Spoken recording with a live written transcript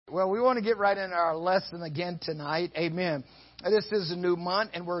Well, we want to get right into our lesson again tonight. Amen. This is a new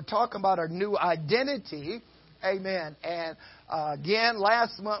month, and we're talking about our new identity. Amen. And again,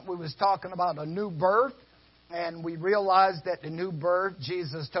 last month we was talking about a new birth, and we realized that the new birth,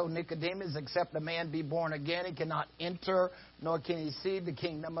 Jesus told Nicodemus, except a man be born again, he cannot enter, nor can he see the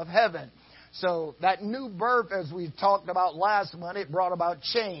kingdom of heaven. So that new birth, as we talked about last month, it brought about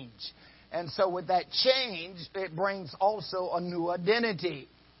change. And so with that change, it brings also a new identity.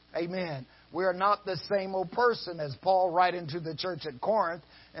 Amen. We are not the same old person, as Paul writing to the church at Corinth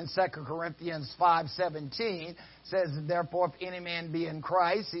in 2 Corinthians 5:17 says, therefore, if any man be in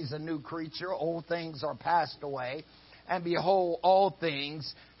Christ, he's a new creature. Old things are passed away. And behold, all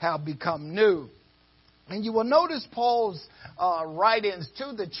things have become new. And you will notice Paul's writings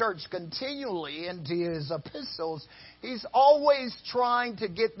to the church continually into his epistles. He's always trying to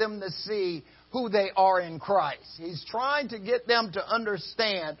get them to see who they are in Christ. He's trying to get them to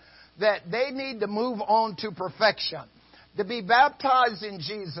understand that they need to move on to perfection. To be baptized in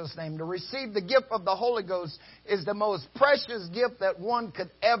Jesus' name, to receive the gift of the Holy Ghost is the most precious gift that one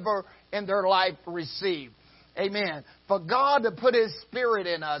could ever in their life receive. Amen. For God to put His Spirit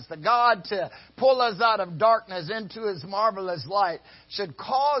in us, the God to pull us out of darkness into His marvelous light should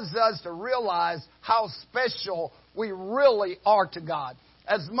cause us to realize how special we really are to God.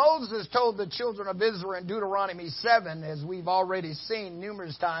 As Moses told the children of Israel in Deuteronomy 7, as we've already seen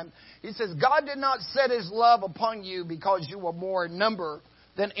numerous times, he says, God did not set His love upon you because you were more in number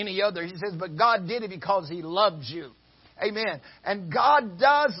than any other. He says, but God did it because He loved you. Amen. And God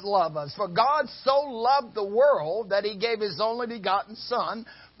does love us. For God so loved the world that He gave His only begotten Son,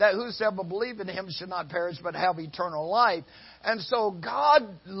 that whosoever believe in Him should not perish but have eternal life. And so God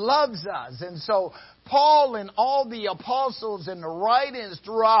loves us. And so Paul and all the apostles and the writings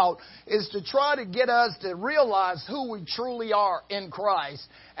throughout is to try to get us to realize who we truly are in Christ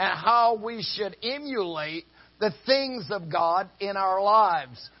and how we should emulate the things of God in our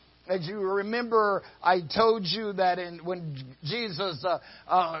lives. As you remember, I told you that when Jesus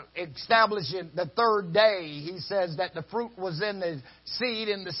established it the third day, He says that the fruit was in the seed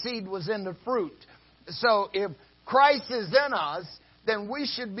and the seed was in the fruit. So if Christ is in us, then we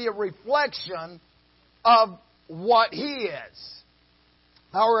should be a reflection of what He is.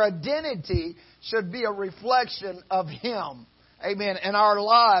 Our identity should be a reflection of Him. Amen. And our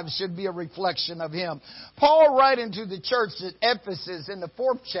lives should be a reflection of Him. Paul, writing to the church at Ephesus in the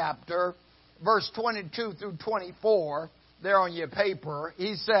 4th chapter, verse 22 through 24, there on your paper,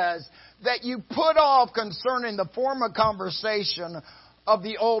 he says, that you put off concerning the former conversation of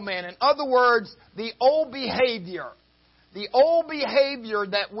the old man. In other words, the old behavior. The old behavior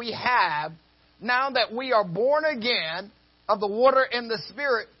that we have now that we are born again of the water and the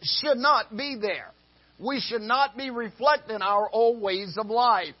Spirit should not be there. We should not be reflecting our old ways of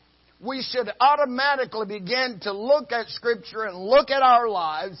life. We should automatically begin to look at Scripture and look at our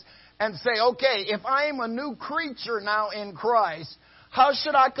lives and say, okay, if I am a new creature now in Christ, how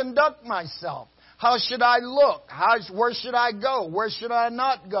should I conduct myself? How should I look? Where should I go? Where should I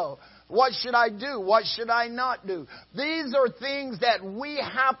not go? What should I do? What should I not do? These are things that we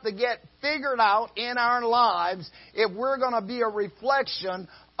have to get figured out in our lives if we're going to be a reflection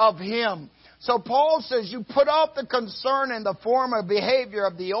of Him. So Paul says, you put off the concern and the former behavior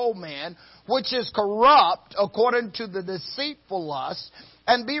of the old man, which is corrupt according to the deceitful lust,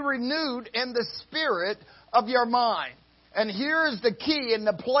 and be renewed in the spirit of your mind. And here's the key, and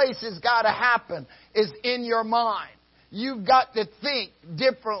the place it's got to happen, is in your mind. You've got to think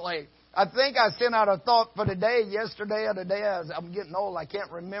differently. I think I sent out a thought for today, yesterday or today. I'm getting old, I can't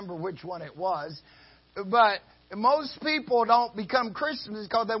remember which one it was. But most people don't become Christians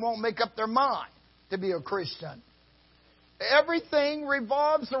because they won't make up their mind to be a Christian. Everything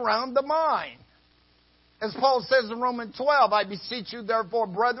revolves around the mind. As Paul says in Romans 12, I beseech you therefore,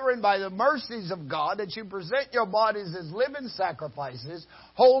 brethren, by the mercies of God, that you present your bodies as living sacrifices,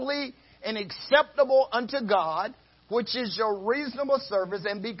 holy and acceptable unto God, which is your reasonable service,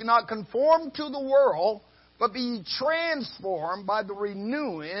 and be not conformed to the world, but be ye transformed by the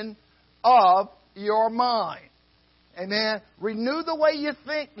renewing of your mind. Amen. Renew the way you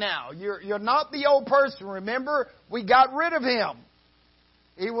think now. You're not the old person. Remember, we got rid of him.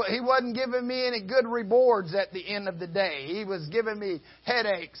 He wasn't giving me any good rewards at the end of the day. He was giving me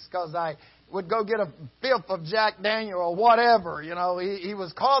headaches because I would go get a fifth of Jack Daniel or whatever. You know, he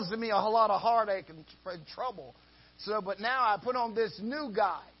was causing me a whole lot of heartache and trouble. So, but now I put on this new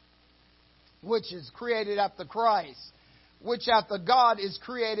guy, which is created after Christ, which after God is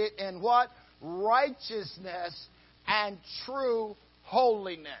created in what? Righteousness and true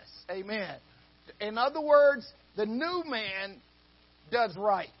holiness. Amen. In other words, the new man does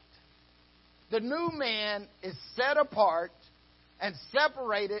right. The new man is set apart and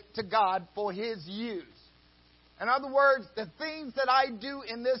separated to God for His use. In other words, the things that I do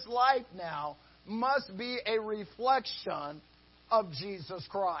in this life now must be a reflection of Jesus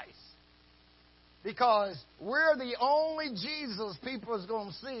Christ. Because we're the only Jesus people is going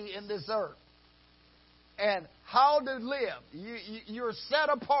to see in this earth. And how to live. You're set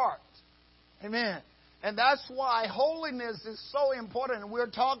apart. Amen. And that's why holiness is so important. And we'll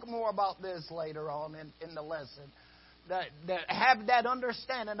talk more about this later on in the lesson. That have that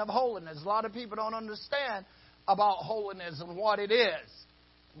understanding of holiness. A lot of people don't understand about holiness and what it is.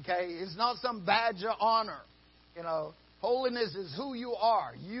 Okay? It's not some badge of honor. You know, holiness is who you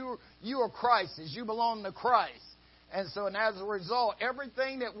are. You are Christ's. You belong to Christ. And so, and as a result,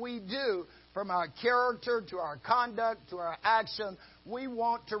 everything that we do, from our character to our conduct to our action, we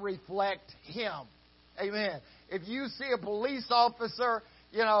want to reflect Him. Amen. If you see a police officer,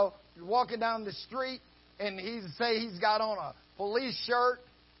 you know, walking down the street and he's got on a police shirt,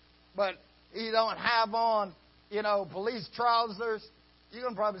 but he don't have on, you know, police trousers, you're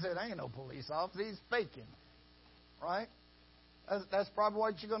going to probably say, that ain't no police officer. He's faking. Right? That's probably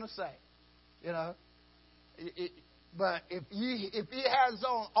what you're going to say. You know. But if he has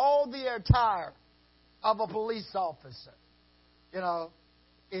on all the attire of a police officer, you know,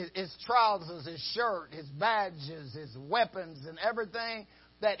 his trousers, his shirt, his badges, his weapons, and everything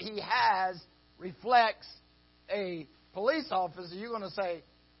that he has reflects a police officer, you're going to say,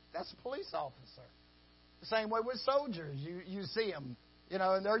 that's a police officer. The same way with soldiers. You see them, you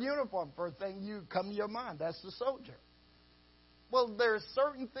know, in their uniform. First thing you come to your mind, that's the soldier. Well, there are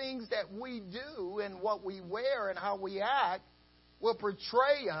certain things that we do and what we wear and how we act will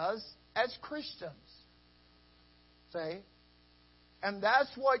portray us as Christians. See? And that's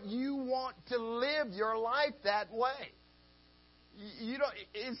what you want to live your life that way. You don't.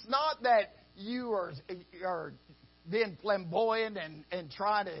 It's not that you are being flamboyant and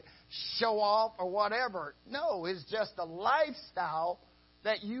trying to show off or whatever. No, it's just a lifestyle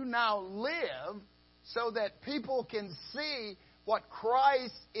that you now live so that people can see what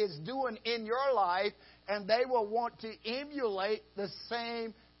Christ is doing in your life, and they will want to emulate the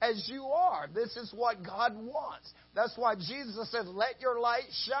same as you are. This is what God wants. That's why Jesus says, let your light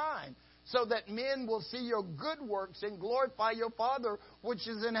shine, so that men will see your good works and glorify your Father which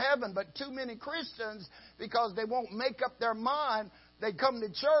is in heaven. But too many Christians, because they won't make up their mind, they come to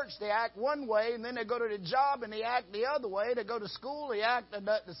church, they act one way, and then they go to the job and they act the other way. They go to school, they act a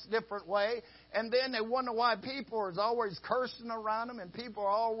different way. And then they wonder why people are always cursing around them and people are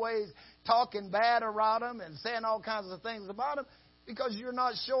always talking bad around them and saying all kinds of things about them, because you're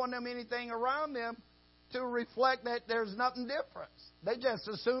not showing them anything around them to reflect that there's nothing different. They just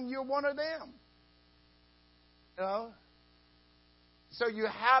assume you're one of them. You know? So you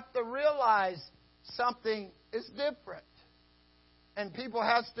have to realize something is different. And people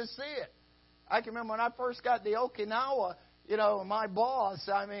have to see it. I can remember when I first got to Okinawa, you know, my boss,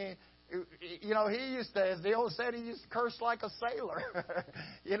 I mean, you know, he used to, as the old said, he used to curse like a sailor.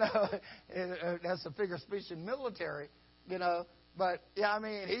 You know, that's a figure of speech in military, you know. But, yeah, I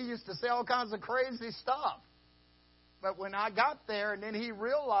mean, he used to say all kinds of crazy stuff. But when I got there, and then he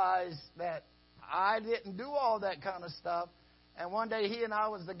realized that I didn't do all that kind of stuff. And one day he and I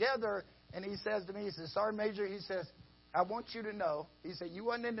was together, and he says to me, he says, Sergeant Major, he says, I want you to know, he said, you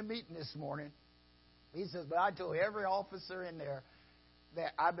wasn't in the meeting this morning. He says, but I told every officer in there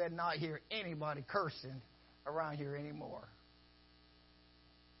that I better not hear anybody cursing around here anymore.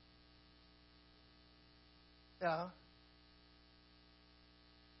 Yeah.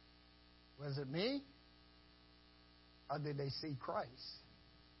 Was it me? Or did they see Christ?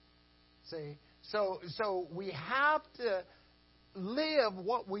 See? So we have to live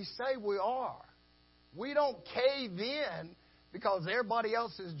what we say we are. We don't cave in because everybody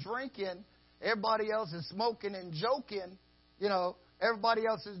else is drinking, everybody else is smoking and joking, you know, everybody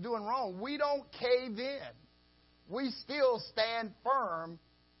else is doing wrong. We don't cave in. We still stand firm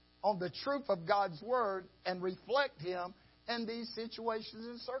on the truth of God's Word and reflect Him in these situations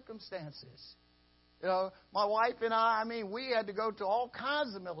and circumstances. You know, my wife and I mean, we had to go to all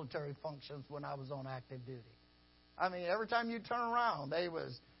kinds of military functions when I was on active duty. I mean, every time you turn around, there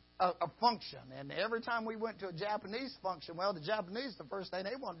was a function. And every time we went to a Japanese function, well, the Japanese, the first thing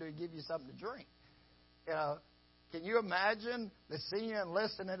they want to do is give you something to drink. You know, can you imagine the senior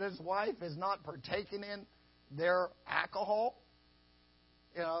enlisted and his wife is not partaking in their alcohol?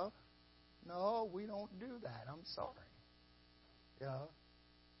 You know, no, we don't do that. I'm sorry. You know,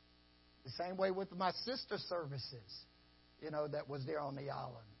 the same way with my sister services, you know, that was there on the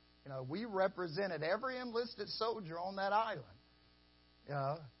island. You know, we represented every enlisted soldier on that island. You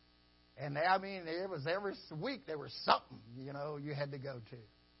know, And I mean, it was every week there was something, you had to go to.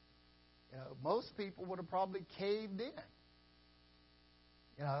 Most people would have probably caved in.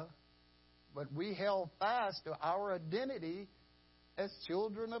 But we held fast to our identity as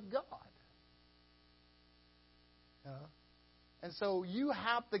children of God. And so you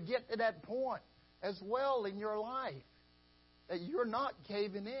have to get to that point as well in your life that you're not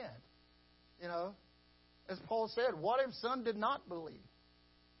caving in. As Paul said, what if some did not believe?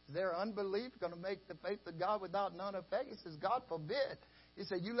 Is their unbelief going to make the faith of God without none effect? He says, God forbid. He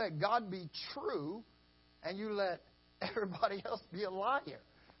said, you let God be true and you let everybody else be a liar.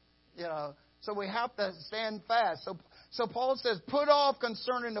 So we have to stand fast. So Paul says, put off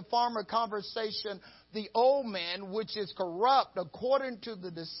concerning the former conversation the old man, which is corrupt according to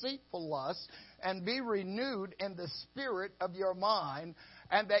the deceitful lust, and be renewed in the spirit of your mind,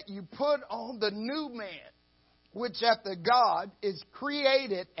 and that you put on the new man, which after God is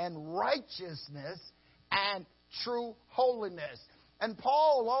created in righteousness and true holiness. And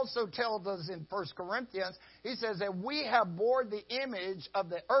Paul also tells us in 1 Corinthians, he says that we have bore the image of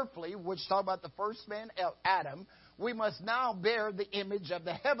the earthly, which talk about the first man, Adam. We must now bear the image of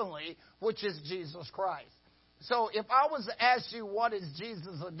the heavenly, which is Jesus Christ. So if I was to ask you what is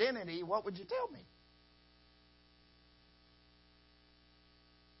Jesus' identity, what would you tell me?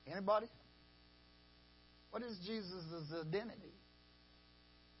 Anybody? What is Jesus' identity?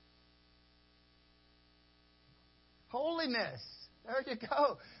 Holiness. There you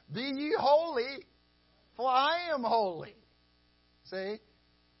go. Be ye holy, for I am holy. See?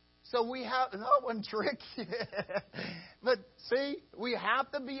 So we have, no one trick you. But see, we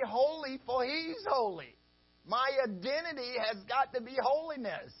have to be holy, for He's holy. My identity has got to be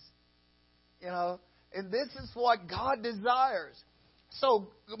holiness. And this is what God desires. So,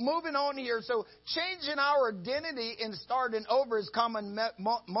 moving on here, so changing our identity and starting over is common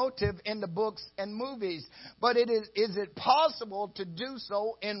motive in the books and movies. But is it possible to do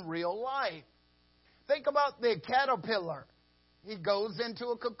so in real life? Think about the caterpillar. He goes into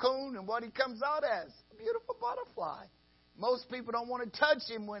a cocoon, and what he comes out as? A beautiful butterfly. Most people don't want to touch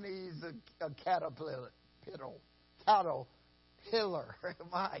him when he's a caterpillar. Caterpillar.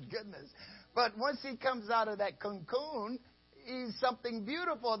 My goodness. But once he comes out of that cocoon, he's something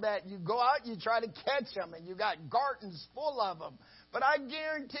beautiful that you go out, you try to catch them, and you got gardens full of them. But I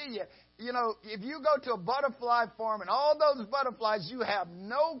guarantee you, if you go to a butterfly farm and all those butterflies, you have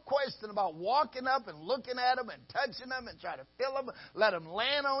no question about walking up and looking at them and touching them and trying to feel them, let them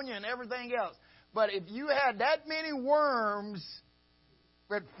land on you and everything else. But if you had that many worms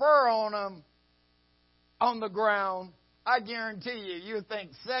with fur on them on the ground, I guarantee you would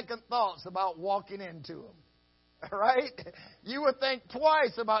think second thoughts about walking into them. Right? You would think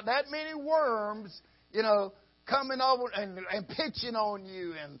twice about that many worms, coming over and pitching on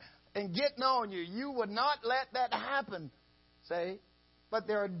you and getting on you. You would not let that happen. See? But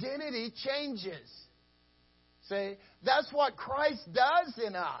their identity changes. See? That's what Christ does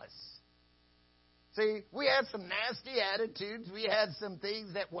in us. See? We had some nasty attitudes. We had some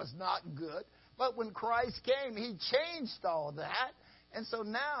things that was not good. But when Christ came, He changed all that. And so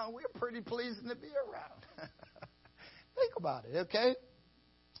now we're pretty pleasing to be around. Think about it, okay?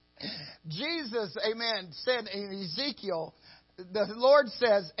 Jesus, amen, said in Ezekiel, the Lord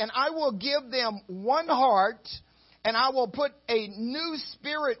says, and I will give them one heart, and I will put a new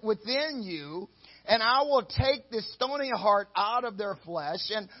spirit within you, and I will take the stony heart out of their flesh,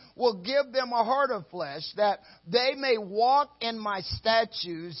 and will give them a heart of flesh, that they may walk in my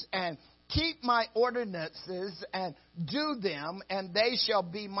statutes and keep my ordinances and do them, and they shall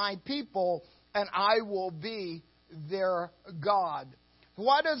be my people, and I will be their God.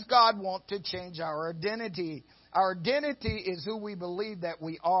 Why does God want to change our identity? Our identity is who we believe that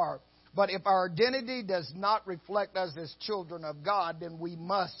we are. But if our identity does not reflect us as children of God, then we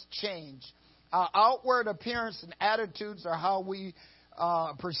must change. Our outward appearance and attitudes are how we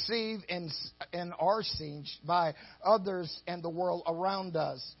perceive and are seen by others and the world around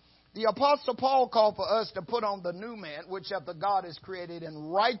us. The Apostle Paul called for us to put on the new man, which after God is created in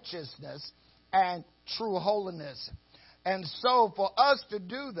righteousness and true holiness. And so for us to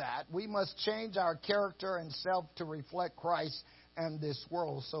do that, we must change our character and self to reflect Christ and this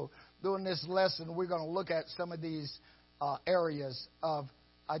world. So during this lesson, we're going to look at some of these areas of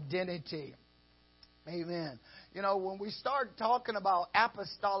identity. Amen. When we start talking about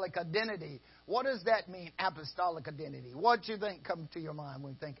apostolic identity, what does that mean, apostolic identity? What do you think comes to your mind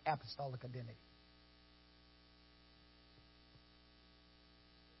when you think apostolic identity?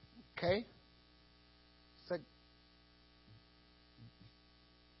 Okay.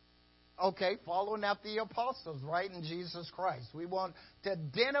 Okay, following after the apostles, right, in Jesus Christ. We want to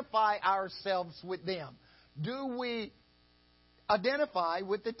identify ourselves with them. Do we identify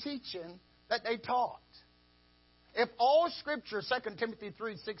with the teaching that they taught? If all Scripture, 2 Timothy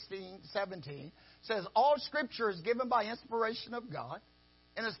 3:16-17, says all Scripture is given by inspiration of God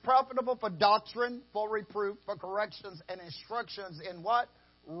and is profitable for doctrine, for reproof, for corrections, and instructions in what?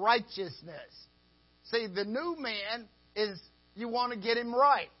 Righteousness. See, the new man is, you want to get him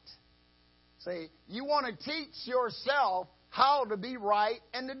right. See, you want to teach yourself how to be right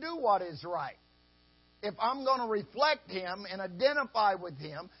and to do what is right. If I'm going to reflect Him and identify with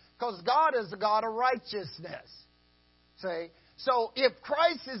Him, because God is a God of righteousness. See? So if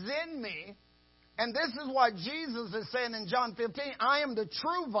Christ is in me, and this is what Jesus is saying in John 15, I am the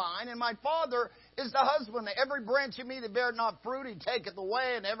true vine, and my Father is the husbandman. Every branch in me that beareth not fruit, He taketh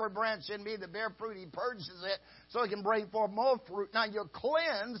away, and every branch in me that beareth fruit, He purges it, so it can bring forth more fruit. Now you're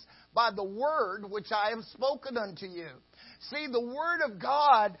cleansed by the word which I have spoken unto you. See, the Word of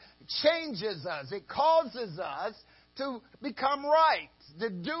God changes us. It causes us to become right, to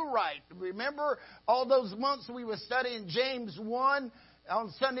do right. Remember all those months we were studying James 1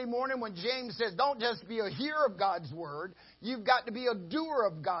 on Sunday morning when James says, don't just be a hearer of God's Word, you've got to be a doer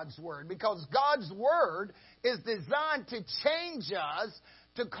of God's Word, because God's Word is designed to change us,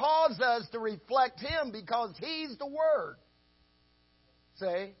 to cause us to reflect Him, because He's the Word.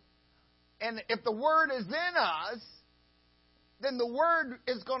 See? And if the Word is in us, then the Word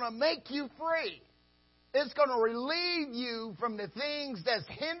is going to make you free. It's going to relieve you from the things that's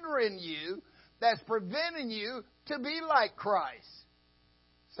hindering you, that's preventing you to be like Christ.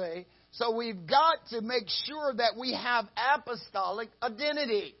 See? So we've got to make sure that we have apostolic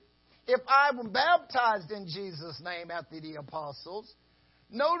identity. If I were baptized in Jesus' name after the apostles,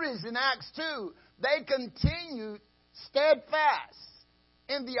 notice in Acts 2, they continued steadfast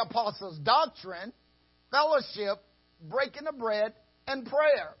in the apostles' doctrine, fellowship, breaking the bread, and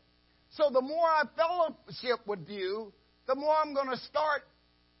prayer. So the more I fellowship with you, the more I'm going to start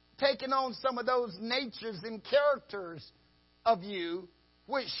taking on some of those natures and characters of you,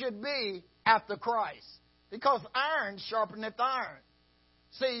 which should be after Christ. Because iron sharpeneth iron.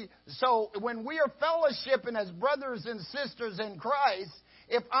 See, so when we are fellowshipping as brothers and sisters in Christ,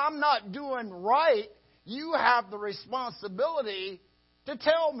 if I'm not doing right, you have the responsibility to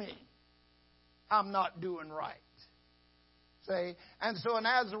tell me I'm not doing right. See? And so, and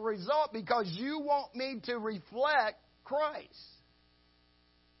as a result, because you want me to reflect Christ,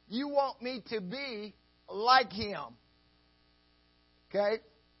 you want me to be like Him. Okay?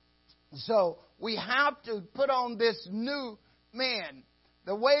 So, we have to put on this new man.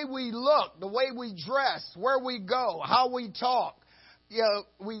 The way we look, the way we dress, where we go, how we talk,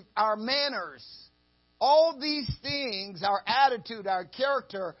 our manners, all these things, our attitude, our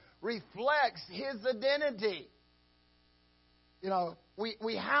character, reflects His identity.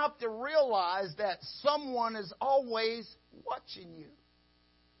 We have to realize that someone is always watching you.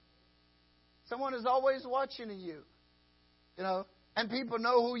 Someone is always watching you. And people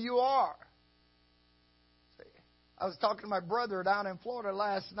know who you are. I was talking to my brother down in Florida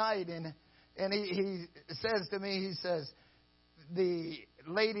last night, and he says to me, he says, the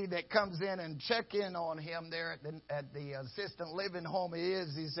lady that comes in and check in on him there at the assisted living home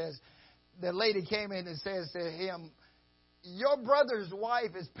he says, the lady came in and says to him, your brother's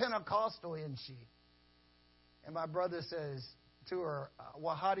wife is Pentecostal, isn't she? And my brother says to her,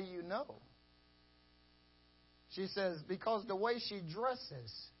 well, how do you know? She says, because the way she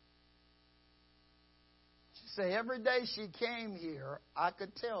dresses. She said, every day she came here, I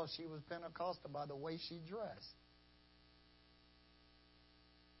could tell she was Pentecostal by the way she dressed.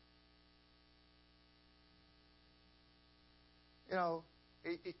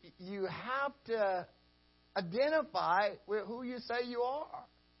 You have to identify with who you say you are.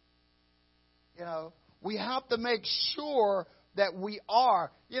 We have to make sure that we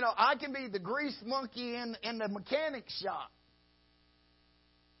are. I can be the grease monkey in the mechanic shop,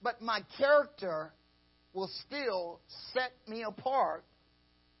 but my character will still set me apart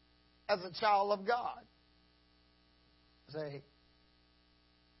as a child of God. See?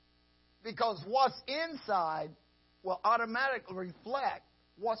 Because what's inside will automatically reflect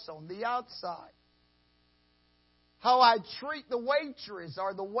what's on the outside. How I treat the waitress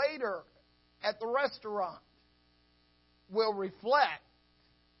or the waiter at the restaurant will reflect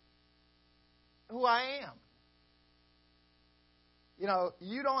who I am.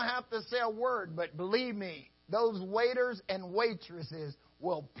 You don't have to say a word, but believe me, those waiters and waitresses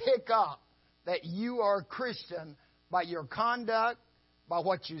will pick up that you are a Christian by your conduct, by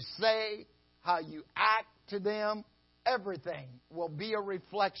what you say, how you act to them. Everything will be a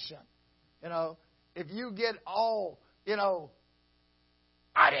reflection You know, if you get all,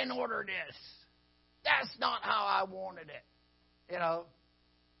 I didn't order this. That's not how I wanted it.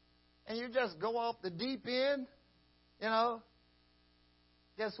 And you just go off the deep end,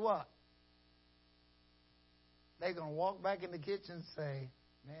 guess what? They're going to walk back in the kitchen and say,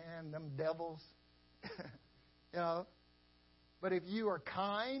 man, them devils. But if you are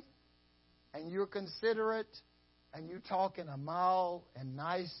kind and you're considerate and you talk in a mild and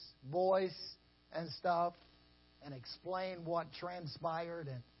nice voice and stuff and explain what transpired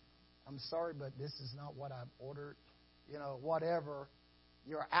and I'm sorry, but this is not what I've ordered, whatever,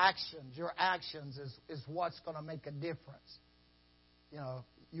 your actions is what's going to make a difference.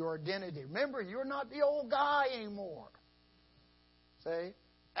 Your identity. Remember, you're not the old guy anymore. See?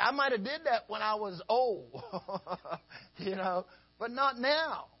 I might have did that when I was old, but not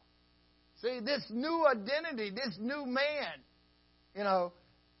now. See, this new identity, this new man,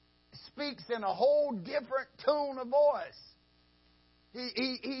 speaks in a whole different tone of voice.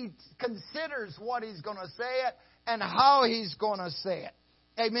 He considers what he's going to say it and how he's going to say it.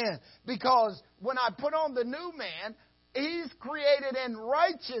 Amen. Because when I put on the new man, he's created in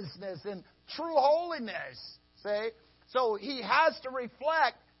righteousness and true holiness. See? So he has to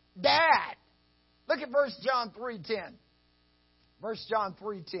reflect Dad. Look at 1 John 3:10. 1 John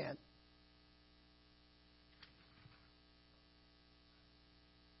 3:10.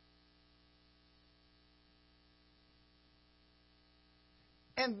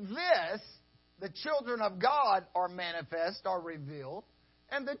 And this, the children of God are manifest, are revealed,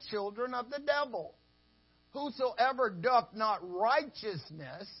 and the children of the devil. Whosoever doth not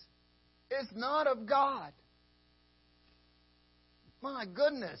righteousness is not of God. My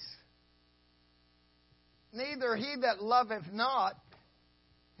goodness. Neither he that loveth not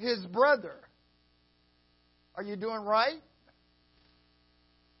his brother. Are you doing right?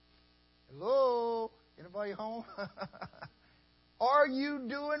 Hello? Anybody home? Are you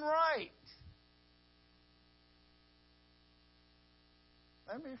doing right?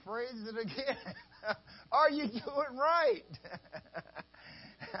 Let me phrase it again. Are you doing right?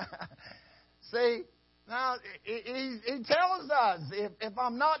 See, now he tells us if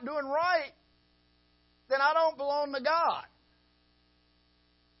I'm not doing right, then I don't belong to God.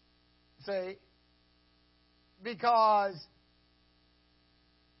 See, because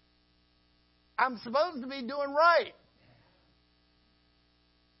I'm supposed to be doing right.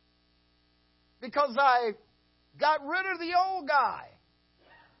 Because I got rid of the old guy.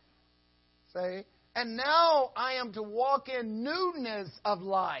 See? And now I am to walk in newness of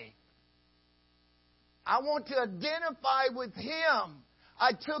life. I want to identify with Him.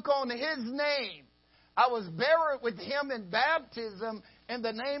 I took on His name. I was buried with Him in baptism in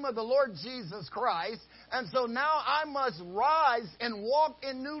the name of the Lord Jesus Christ. And so now I must rise and walk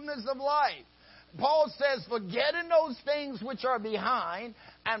in newness of life. Paul says, forgetting those things which are behind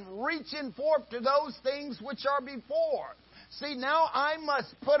and reaching forth to those things which are before. See, now I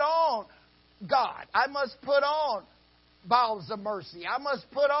must put on God. I must put on bowels of mercy. I must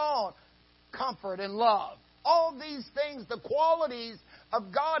put on comfort and love. All these things, the qualities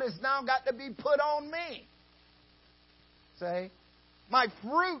of God has now got to be put on me. See? My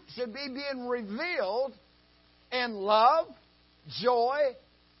fruit should be being revealed in love, joy,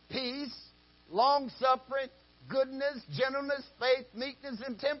 peace, long-suffering, goodness, gentleness, faith, meekness,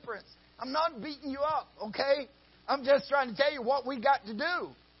 and temperance. I'm not beating you up, okay? I'm just trying to tell you what we got to do.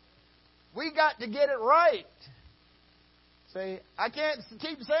 We got to get it right. See, I can't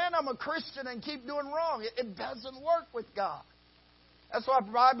keep saying I'm a Christian and keep doing wrong. It doesn't work with God. That's why the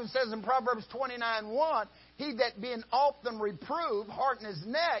Bible says in Proverbs 29:1, he that being often reproved, harden his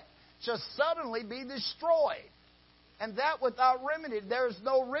neck, shall suddenly be destroyed. And that without remedy. There's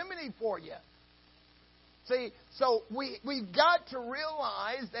no remedy for you. See, so we got to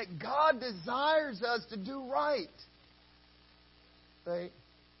realize that God desires us to do right. See?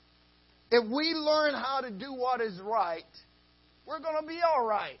 If we learn how to do what is right, we're going to be all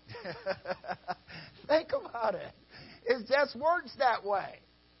right. Think about it. It just works that way.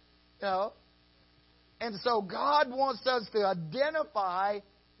 And so God wants us to identify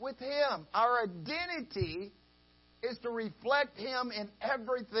with Him. Our identity is to reflect Him in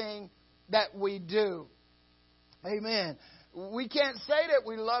everything that we do. Amen. We can't say that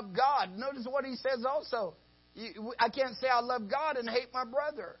we love God. Notice what He says also. I can't say I love God and hate my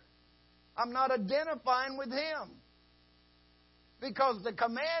brother. I'm not identifying with Him. Because the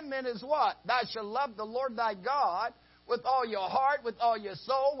commandment is what? Thou shalt love the Lord thy God with all your heart, with all your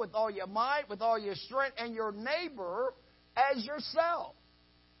soul, with all your might, with all your strength, and your neighbor as yourself.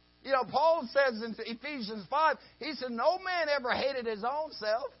 Paul says in Ephesians 5, he said, no man ever hated his own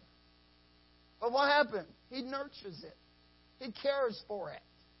self. But what happened? He nurtures it. He cares for it.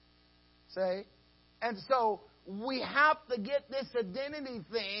 See? And so we have to get this identity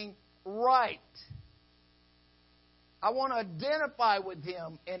thing right. I want to identify with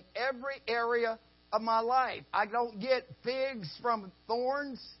Him in every area of my life. I don't get figs from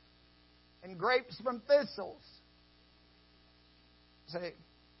thorns and grapes from thistles. See?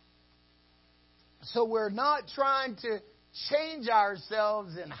 So we're not trying to change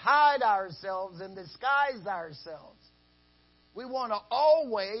ourselves and hide ourselves and disguise ourselves. We want to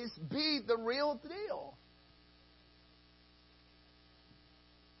always be the real deal.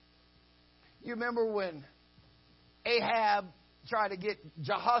 You remember when Ahab tried to get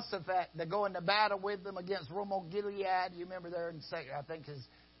Jehoshaphat to go into battle with them against Ramoth Gilead? You remember there in, I think, his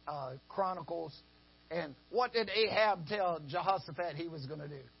Chronicles. And what did Ahab tell Jehoshaphat he was going to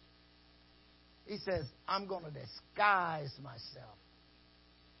do? He says, I'm going to disguise myself.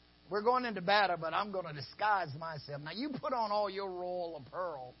 We're going into battle, but I'm going to disguise myself. Now, you put on all your royal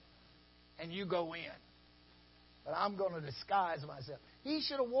apparel and you go in. But I'm going to disguise myself. He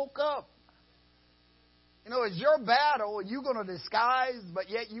should have woke up. You know, it's your battle. You're going to disguise, but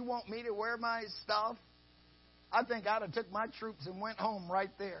yet you want me to wear my stuff? I think I'd have took my troops and went home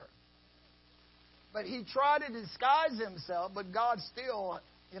right there. But he tried to disguise himself, but God still,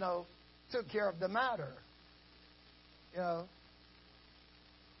 took care of the matter.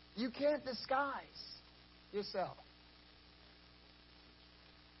 You can't disguise yourself.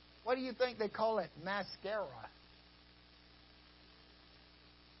 What do you think they call it? Mascara.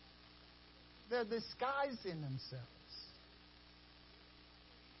 They're disguising themselves.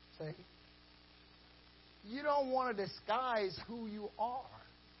 See? You don't want to disguise who you are.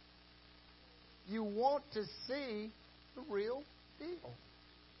 You want to see the real deal.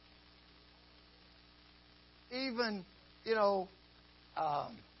 Even,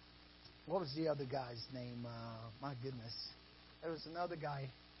 what was the other guy's name? My goodness. There was another guy,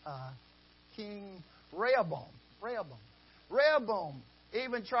 King Rehoboam. Rehoboam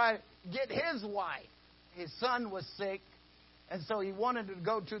even tried to get his wife. His son was sick, and so he wanted to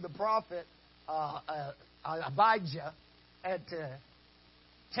go to the prophet Abijah and to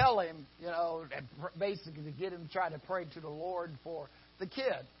tell him, basically to get him to try to pray to the Lord for the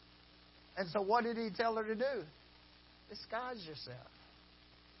kid. And so what did he tell her to do? Disguise yourself.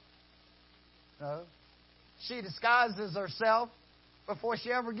 No. She disguises herself before she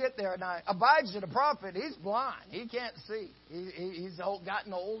ever get there. Now, Abijah the prophet, he's blind. He can't see. He's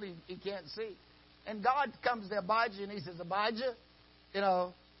gotten old. He can't see. And God comes to Abijah and he says, Abijah,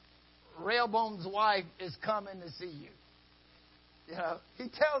 Rehoboam's wife is coming to see you. He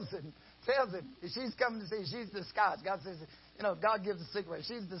tells him, she's coming to see you. She's disguised. God says, God gives a secret.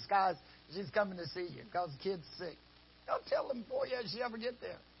 She's disguised. She's coming to see you because the kid's sick. Don't tell him before she ever get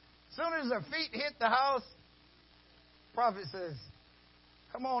there. As soon as her feet hit the house, the prophet says,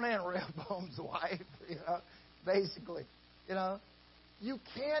 come on in, Rehoboam's wife. Basically. You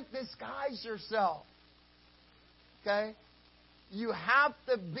can't disguise yourself. Okay? You have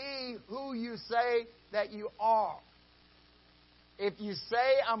to be who you say that you are. If you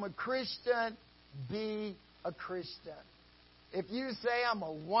say I'm a Christian, be a Christian. If you say I'm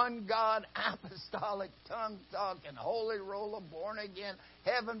a one-God, apostolic, tongue-talking, holy roller, born-again,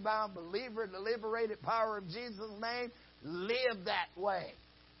 heaven-bound believer, the liberated power of Jesus' name, live that way.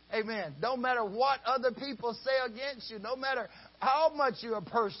 Amen. No matter what other people say against you, no matter how much you are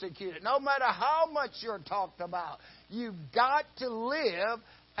persecuted, no matter how much you're talked about, you've got to live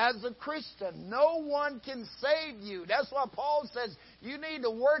as a Christian. No one can save you. That's why Paul says you need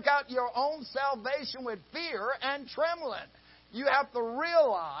to work out your own salvation with fear and trembling. You have to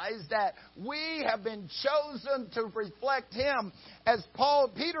realize that we have been chosen to reflect Him. As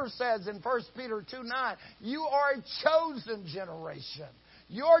Peter says in 1 Peter 2:9, you are a chosen generation.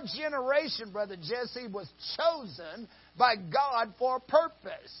 Your generation, Brother Jesse, was chosen by God for a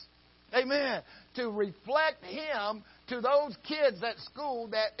purpose. Amen. To reflect Him to those kids at school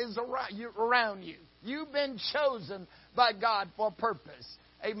that is around you. You've been chosen by God for a purpose.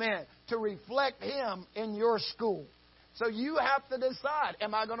 Amen. To reflect Him in your school. So you have to decide,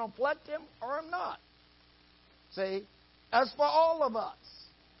 am I going to reflect Him or am I not? See, as for all of us,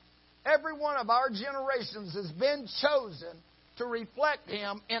 every one of our generations has been chosen to reflect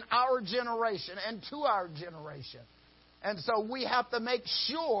Him in our generation and to our generation. And so we have to make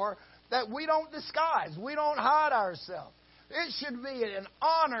sure that we don't disguise, we don't hide ourselves. It should be an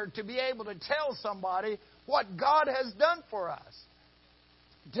honor to be able to tell somebody what God has done for us.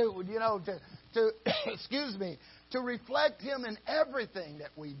 To reflect Him in everything that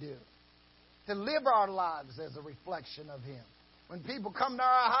we do. To live our lives as a reflection of Him. When people come to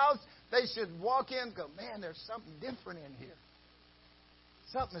our house, They should walk in and go, man, there's something different in here.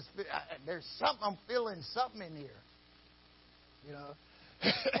 There's something, I'm feeling something in here. You know,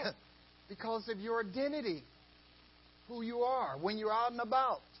 because of your identity, who you are when you're out and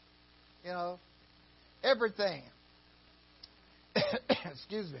about. You know, everything.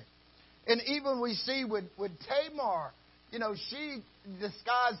 Excuse me. And even we see with Tamar, you know, she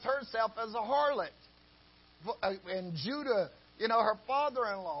disguised herself as a harlot. And Judah, you know, her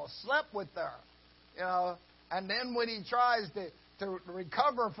father-in-law slept with her. You know, and then when he tries to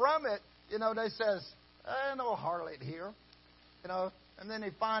recover from it, you know, they says, no harlot here. You know, and then they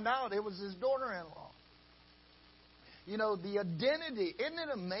find out it was his daughter-in-law. You know, the identity, isn't it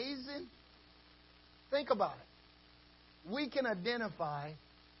amazing? Think about it. We can identify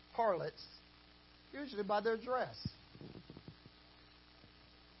harlots usually by their dress.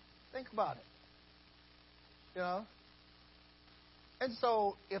 Think about it. You know? And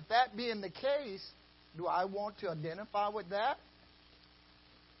so, if that being the case, do I want to identify with that?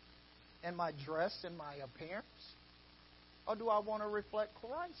 In my dress and my appearance? Or do I want to reflect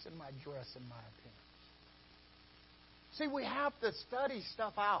Christ in my dress and my appearance? See, we have to study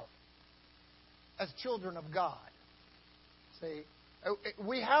stuff out as children of God. See,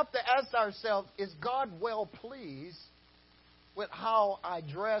 we have to ask ourselves, is God well pleased with how I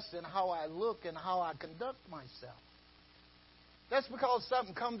dress and how I look and how I conduct myself? That's because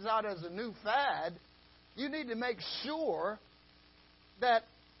something comes out as a new fad. You need to make sure that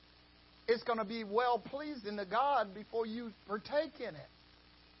it's going to be well pleasing to God before you partake in it.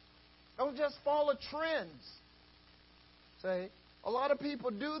 Don't just follow trends. See, a lot of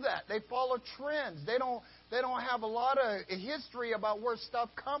people do that. They follow trends. They don't have a lot of history about where stuff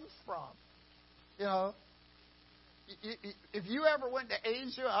comes from. You know, if you ever went to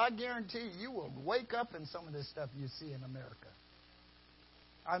Asia, I guarantee you will wake up in some of this stuff you see in America.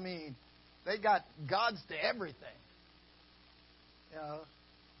 I mean, they got gods to everything. You know,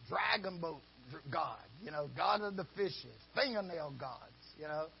 dragon boat god, you know, god of the fishes, fingernail gods, you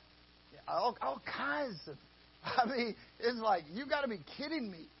know, all kinds of. I mean, it's like, you got to be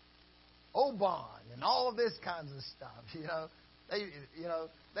kidding me. Oban and all of this kinds of stuff, you know.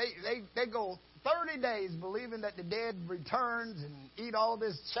 They go 30 days believing that the dead returns and eat all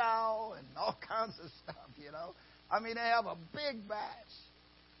this chow and all kinds of stuff, you know. I mean, they have a big bash.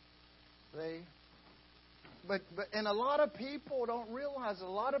 See? But and a lot of people don't realize a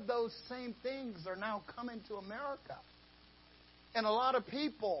lot of those same things are now coming to America. And a lot of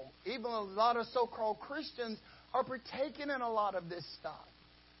people, even a lot of so-called Christians, are partaking in a lot of this stuff.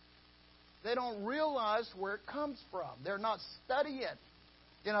 They don't realize where it comes from. They're not studying.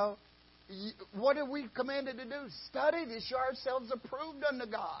 You know, what are we commanded to do? Study to show ourselves approved unto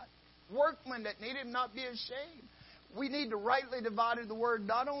God. Workmen that need Him not be ashamed. We need to rightly divide the word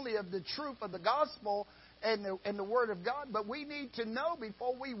not only of the truth of the gospel and the word of God, but we need to know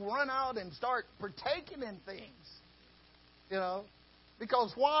before we run out and start partaking in things. You know,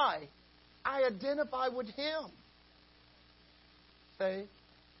 because why? I identify with Him. See?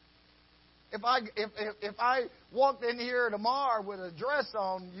 If I walked in here tomorrow with a dress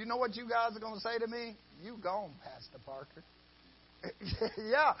on, you know what you guys are going to say to me? You gone, Pastor Parker.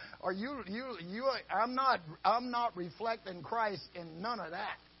 Yeah, or I'm not reflecting Christ in none of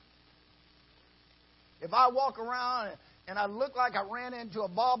that. If I walk around and I look like I ran into a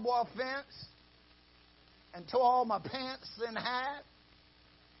barbed wire fence and tore all my pants in half,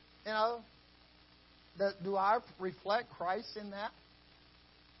 you know, do I reflect Christ in that?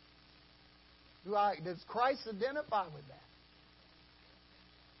 Does Christ identify with that?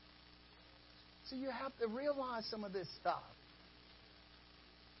 So you have to realize some of this stuff.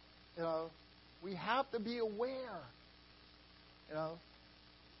 You know, we have to be aware. You know,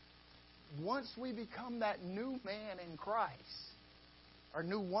 once we become that new man in Christ, or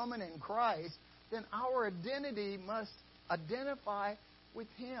new woman in Christ, then our identity must identify with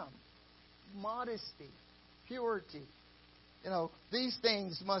Him. Modesty, purity. You know, these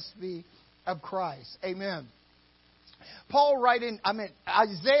things must be of Christ. Amen.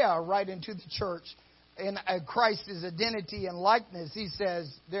 Isaiah writing to the church in Christ's identity and likeness, he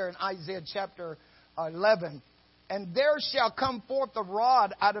says there in Isaiah chapter 11, and there shall come forth a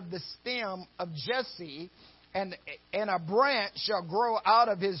rod out of the stem of Jesse, and a branch shall grow out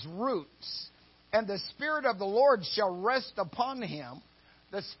of his roots. And the Spirit of the Lord shall rest upon him,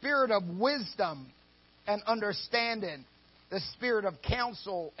 the Spirit of wisdom and understanding, the Spirit of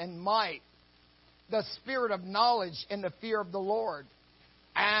counsel and might, the Spirit of knowledge and the fear of the Lord,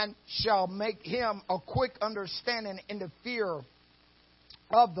 and shall make him a quick understanding in the fear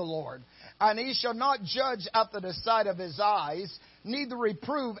of the Lord. And he shall not judge after the sight of his eyes, neither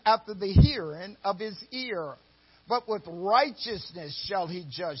reprove after the hearing of his ear. But with righteousness shall he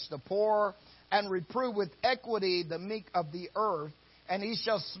judge the poor, and reprove with equity the meek of the earth. And he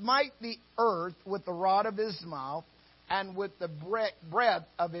shall smite the earth with the rod of his mouth, and with the breath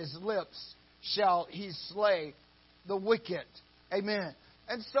of his lips shall he slay the wicked. Amen.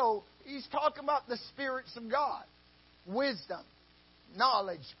 And so he's talking about the spirits of God. Wisdom,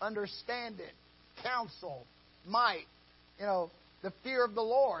 knowledge, understanding, counsel, might, the fear of the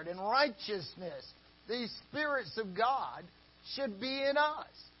Lord, and righteousness. These spirits of God should be in us.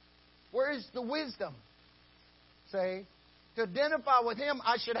 Where is the wisdom? Say, to identify with Him,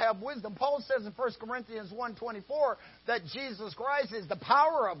 I should have wisdom. Paul says in 1 Corinthians 1:24 that Jesus Christ is the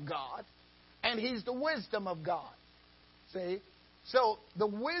power of God, and He's the wisdom of God. See? So the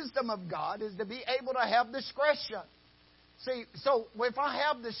wisdom of God is to be able to have discretion. See, so if I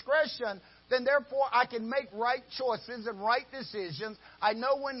have discretion, then therefore I can make right choices and right decisions. I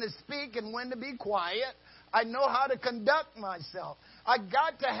know when to speak and when to be quiet. I know how to conduct myself. I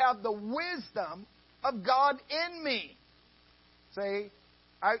got to have the wisdom of God in me. See,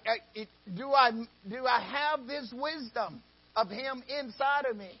 do I have this wisdom of Him inside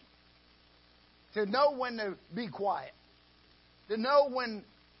of me to know when to be quiet, to know when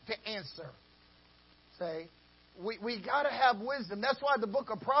to answer? See, we got to have wisdom. That's why the book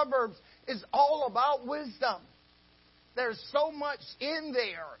of Proverbs is all about wisdom. There's so much in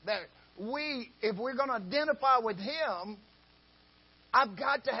there that if we're going to identify with Him, I've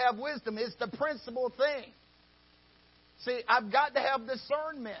got to have wisdom. It's the principal thing. See, I've got to have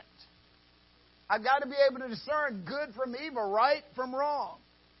discernment. I've got to be able to discern good from evil, right from wrong.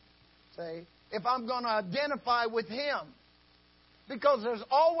 See, if I'm going to identify with Him. Because there's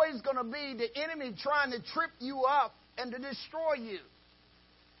always going to be the enemy trying to trip you up and to destroy you.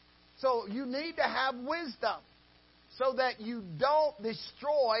 So you need to have wisdom so that you don't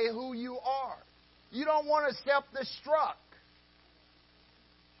destroy who you are. You don't want to self-destruct.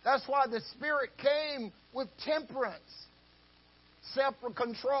 That's why the Spirit came with temperance,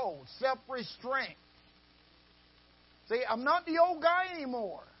 self-control, self-restraint. See, I'm not the old guy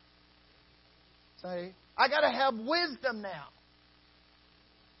anymore. See, I got to have wisdom now.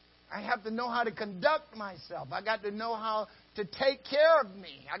 I have to know how to conduct myself. I got to know how to take care of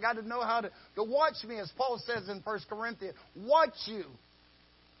me. I got to know how to watch me, as Paul says in 1 Corinthians. Watch you.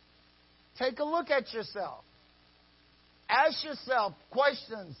 Take a look at yourself. Ask yourself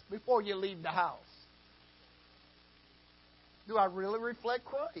questions before you leave the house. Do I really reflect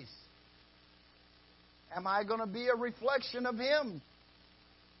Christ? Am I going to be a reflection of Him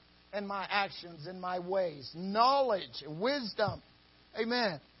in my actions, in my ways? Knowledge, wisdom.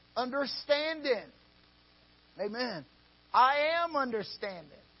 Amen. Understanding. Amen. I am understanding.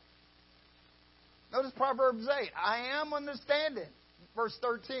 Notice Proverbs 8. I am understanding. Verse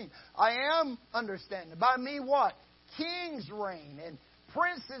 13. I am understanding. By me what? Kings reign and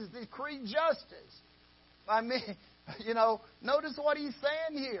princes decree justice. By me, notice what he's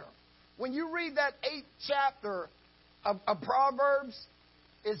saying here. When you read that 8th chapter of Proverbs,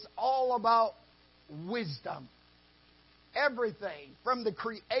 it's all about wisdom. Everything from the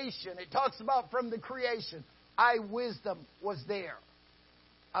creation. It talks about from the creation. Wisdom was there.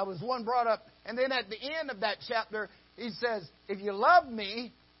 I was one brought up. And then at the end of that chapter, he says, if you love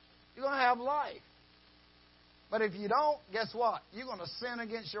me, you're going to have life. But if you don't, guess what? You're going to sin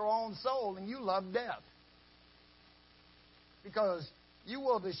against your own soul and you love death. Because you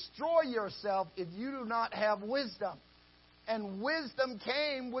will destroy yourself if you do not have wisdom. And wisdom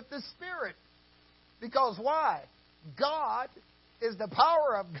came with the Spirit. Because why? God is the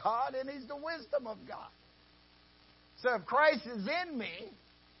power of God and He's the wisdom of God. So if Christ is in me,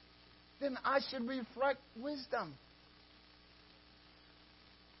 then I should reflect wisdom.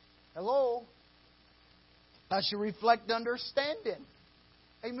 Hello? I should reflect understanding.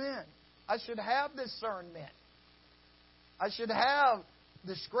 Amen. I should have discernment. I should have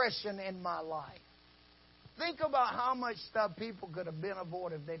discretion in my life. Think about how much stuff people could have been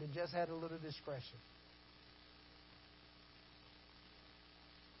avoided if they'd have just had a little discretion.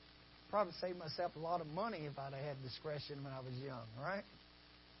 Probably saved myself a lot of money if I'd have had discretion when I was young, right?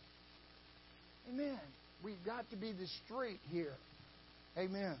 Amen. We've got to be discreet here.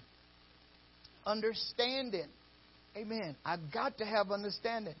 Amen. Understanding. Amen. I've got to have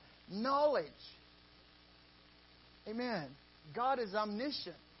understanding. Knowledge. Amen. God is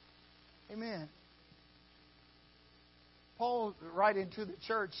omniscient. Amen. Paul, writing to the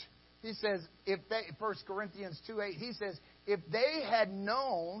church, he says, 1 Corinthians 2:8, he says, if they had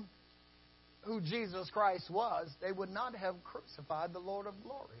known who Jesus Christ was, they would not have crucified the Lord of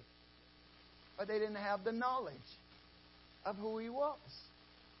glory. But they didn't have the knowledge. of who He was.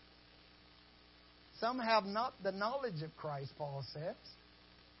 Some have not the knowledge of Christ, Paul says.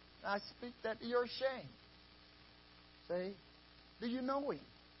 I speak that to your shame. See? Do you know Him?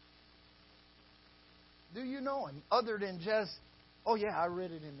 Do you know Him? Other than just, oh yeah, I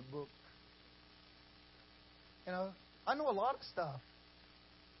read it in the book. You know, I know a lot of stuff.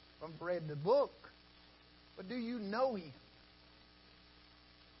 I've read the book. But do you know Him?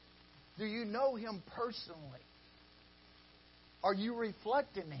 Do you know Him personally? Are you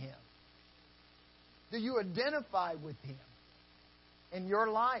reflecting Him? Do you identify with Him in your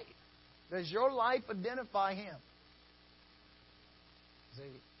life? Does your life identify Him?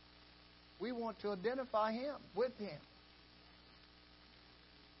 See, we want to identify Him with Him.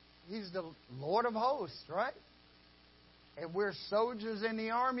 He's the Lord of hosts, right? If we're soldiers in the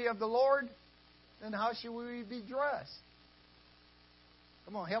army of the Lord, then how should we be dressed?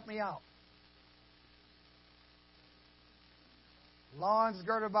 Come on, help me out. Loins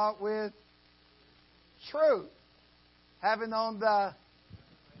girded about with truth. Having on the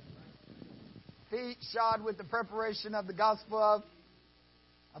feet shod with the preparation of the gospel of,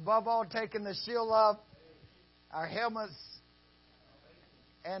 above all, taking the shield of our helmets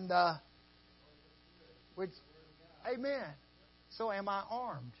and which, amen. So am I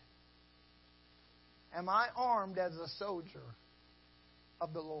armed? Am I armed as a soldier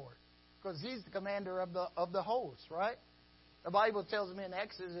of the Lord? Because He's the commander of the host, right? The Bible tells me in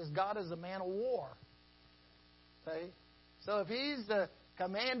Exodus, God is a man of war. See? So if He's the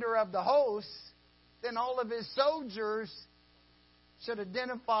commander of the hosts, then all of His soldiers should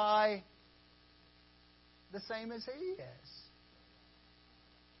identify the same as He is.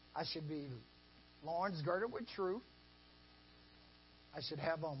 I should be loins girded with truth. I should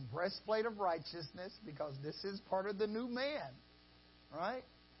have on breastplate of righteousness, because this is part of the new man, right?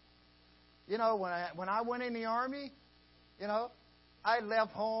 You know, when I went in the army, you know, I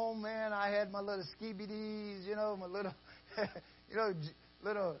left home, man. I had my little skibbities, you know, my little,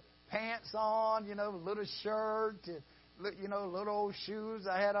 little pants on, you know, little shirt, you know, little old shoes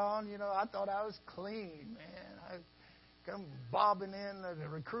I had on. You know, I thought I was clean, man. I come bobbing in the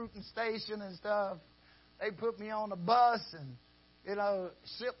recruiting station and stuff. They put me on a bus and, you know,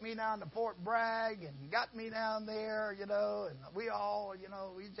 shipped me down to Fort Bragg and got me down there, you know, and we all, you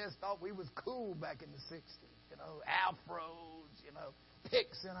know, we just thought we was cool back in the 60s. You know, afros, you know,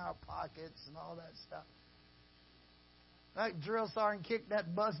 picks in our pockets and all that stuff. That drill sergeant kicked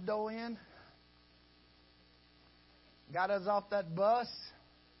that bus door in, got us off that bus.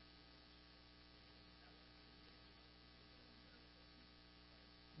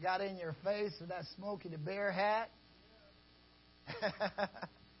 Got in your face with that Smokey the Bear hat.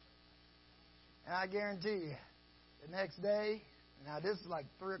 And I guarantee you, the next day, now this is like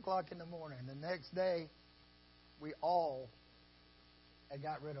 3 o'clock in the morning, the next day, we all had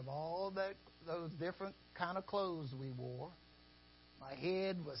got rid of all those different kind of clothes we wore. My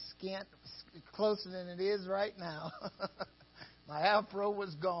head was skint, closer than it is right now. My afro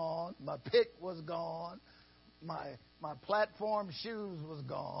was gone. My pick was gone. My platform shoes was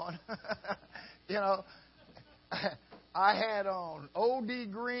gone. You know, I had on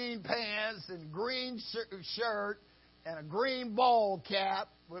OD green pants and green shirt and a green ball cap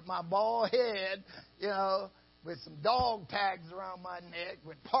with my bald head, you know, with some dog tags around my neck,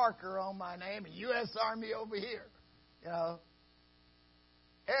 with Parker on my name and U.S. Army over here. You know,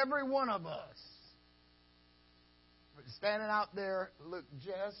 every one of us standing out there looked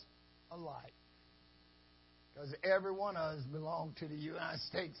just alike. Because every one of us belonged to the United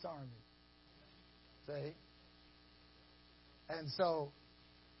States Army. See? And so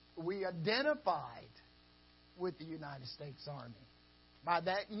we identified with the United States Army by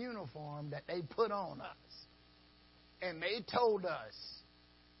that uniform that they put on us. And they told us,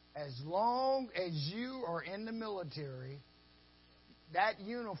 as long as you are in the military, that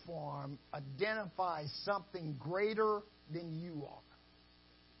uniform identifies something greater than you are.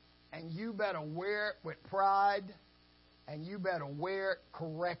 And you better wear it with pride, and you better wear it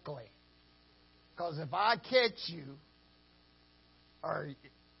correctly. Because if I catch you, or,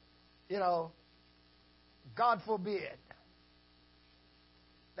 you know, God forbid,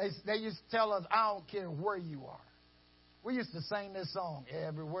 they used to tell us, I don't care where you are. We used to sing this song,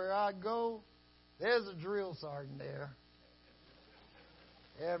 everywhere I go, there's a drill sergeant there.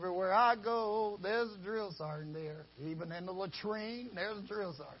 Everywhere I go, there's a drill sergeant there. Even in the latrine, there's a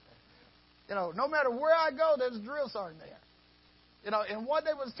drill sergeant. You know, no matter where I go, there's a drill sergeant there. You know, and what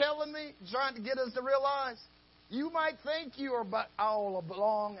they was telling me, trying to get us to realize, you might think you are all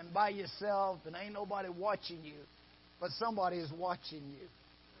alone and by yourself and ain't nobody watching you, but somebody is watching you.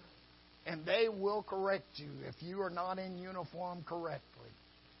 And they will correct you if you are not in uniform correctly.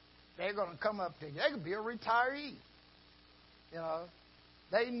 They're going to come up to you. They could be a retiree. You know,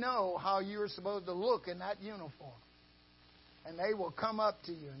 they know how you're supposed to look in that uniform. And they will come up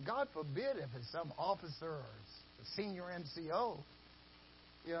to you. And God forbid if it's some officer or a senior NCO,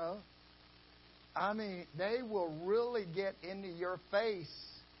 you know. I mean, they will really get into your face,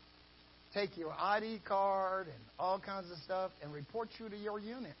 take your ID card and all kinds of stuff, and report you to your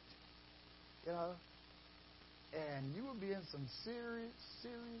unit. You know. And you will be in some serious,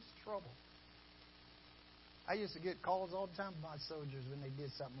 serious trouble. I used to get calls all the time from my soldiers when they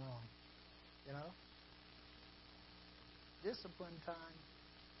did something wrong. You know? Discipline time.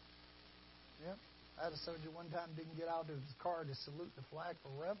 Yep. I had a soldier one time didn't get out of his car to salute the flag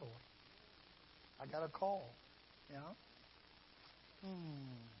for reveille. I got a call. You know?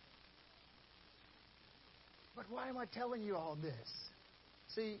 But why am I telling you all this?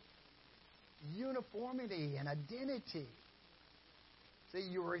 See, uniformity and identity. See,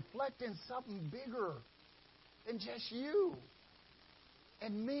 you're reflecting something bigger than just you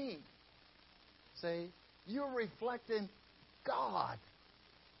and me. See, you're reflecting God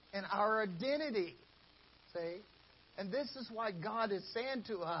and our identity. See, and this is why God is saying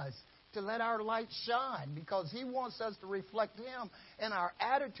to us to let our light shine, because He wants us to reflect Him in our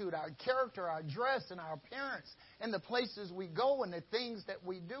attitude, our character, our dress, and our appearance, and the places we go, and the things that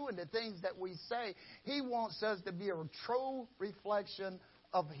we do, and the things that we say. He wants us to be a true reflection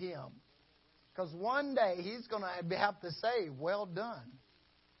of Him. Because one day He's going to have to say, "Well done,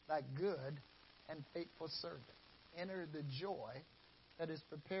 thy good and faithful servant. Enter the joy that is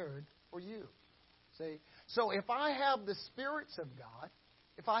prepared for you." See? So if I have the spirits of God,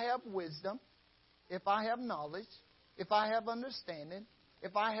 if I have wisdom, if I have knowledge, if I have understanding,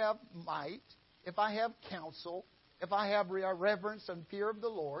 if I have might, if I have counsel, if I have reverence and fear of the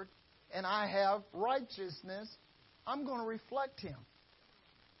Lord, and I have righteousness, I'm going to reflect Him.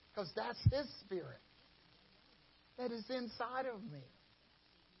 Because that's His Spirit that is inside of me.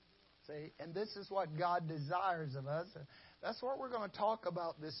 See? And this is what God desires of us. And that's what we're going to talk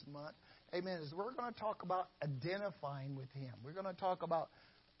about this month. Amen. Is we're going to talk about identifying with Him. We're going to talk about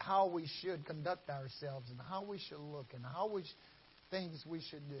how we should conduct ourselves and how we should look and things we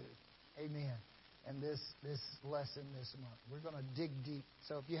should do. Amen. And this lesson this month, we're going to dig deep.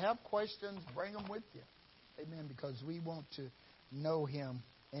 So if you have questions, bring them with you. Amen. Because we want to know Him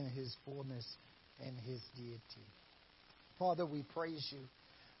in His fullness and His deity. Father, we praise You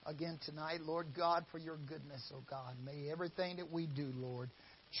again tonight, Lord God, for Your goodness, oh God. May everything that we do, Lord,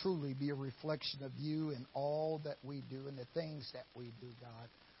 truly be a reflection of You in all that we do and the things that we do, God.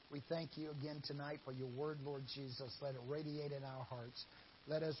 We thank You again tonight for Your word, Lord Jesus. Let it radiate in our hearts.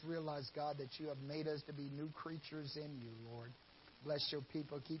 Let us realize, God, that You have made us to be new creatures in You, Lord. Bless Your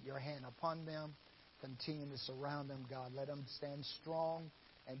people. Keep Your hand upon them. Continue to surround them, God. Let them stand strong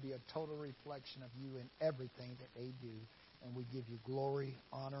and be a total reflection of You in everything that they do. And we give You glory,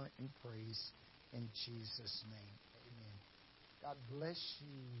 honor, and praise in Jesus' name. Amen. God bless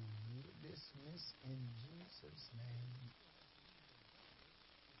you. You're dismissed in Jesus' name.